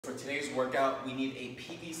For today's workout, we need a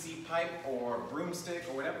PVC pipe or broomstick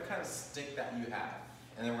or whatever kind of stick that you have.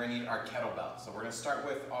 And then we're gonna need our kettlebell. So we're gonna start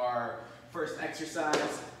with our first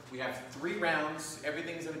exercise. We have 3 rounds.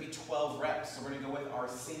 Everything's gonna be 12 reps. So we're gonna go with our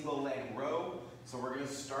single leg row. So we're gonna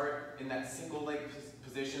start in that single leg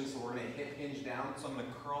position. So we're gonna hip hinge down. So I'm gonna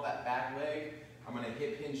curl that back leg. I'm gonna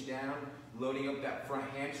hip hinge down, loading up that front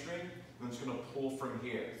hamstring. I'm just gonna pull from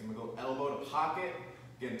here. So I'm gonna go elbow to pocket.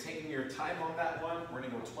 Again, taking your time on that one. We're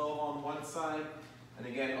gonna go 12 on one side. And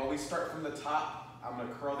again, always start from the top. I'm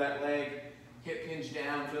gonna curl that leg, hip hinge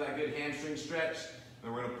down, feel that good hamstring stretch.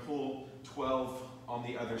 And we're gonna pull 12 on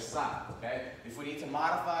the other side, okay? If we need to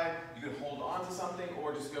modify, you can hold on to something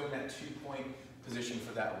or just go in that 2-point position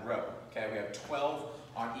for that row, okay? We have 12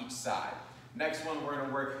 on each side. Next one, we're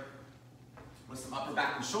gonna work with some upper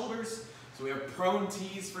back and shoulders. So we have prone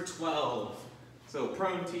T's for 12. So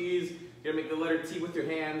prone T's, you're gonna make the letter T with your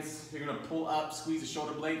hands. You're gonna pull up, squeeze the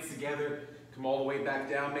shoulder blades together, come all the way back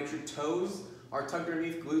down. Make sure toes are tucked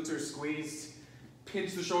underneath, glutes are squeezed.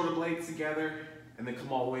 Pinch the shoulder blades together, and then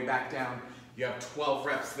come all the way back down. You have 12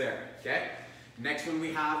 reps there, okay? Next one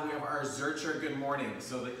we have our Zercher good morning.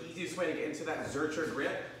 So the easiest way to get into that Zercher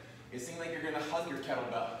grip is seeing like you're gonna hug your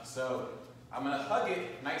kettlebell. So I'm gonna hug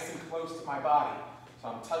it nice and close to my body. So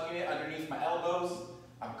I'm tucking it underneath my elbows.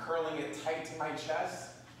 I'm curling it tight to my chest.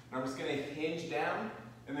 And I'm just gonna hinge down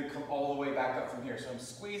and then come all the way back up from here. So I'm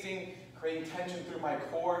squeezing, creating tension through my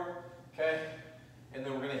core, okay? And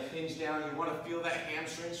then we're gonna hinge down. You wanna feel that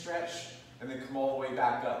hamstring stretch and then come all the way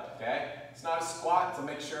back up, okay? It's not a squat, so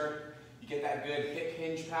make sure you get that good hip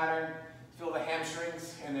hinge pattern, feel the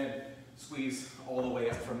hamstrings, and then squeeze all the way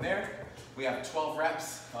up from there. We have 12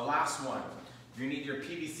 reps. The last one, you need your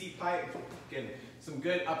PVC pipe. Again, some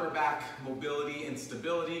good upper back mobility and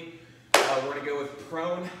stability. We're gonna go with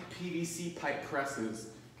prone PVC pipe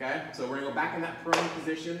presses, okay? So we're gonna go back in that prone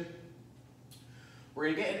position. We're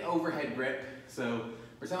gonna get an overhead grip. So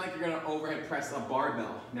pretend like you're gonna overhead press a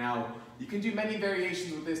barbell. Now, you can do many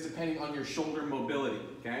variations with this depending on your shoulder mobility,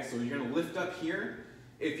 okay? So you're gonna lift up here.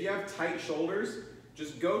 If you have tight shoulders,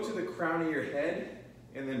 just go to the crown of your head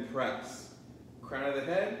and then press. Crown of the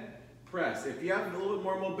head, press. If you have a little bit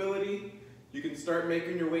more mobility, you can start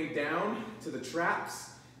making your way down to the traps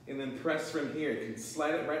and then press from here. You can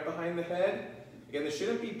slide it right behind the head. Again, this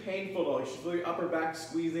shouldn't be painful at all. You should feel your upper back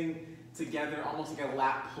squeezing together, almost like a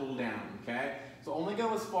lat pull down, okay? So only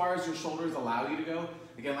go as far as your shoulders allow you to go.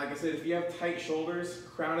 Again, like I said, if you have tight shoulders,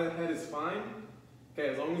 crown of the head is fine. Okay,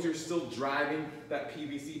 as long as you're still driving that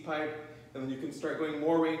PVC pipe, and then you can start going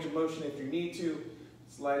more range of motion if you need to,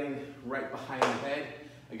 sliding right behind the head.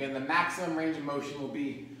 Again, the maximum range of motion will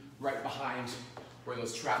be right behind where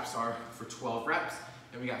those traps are for 12 reps,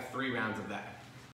 and we got 3 rounds of that.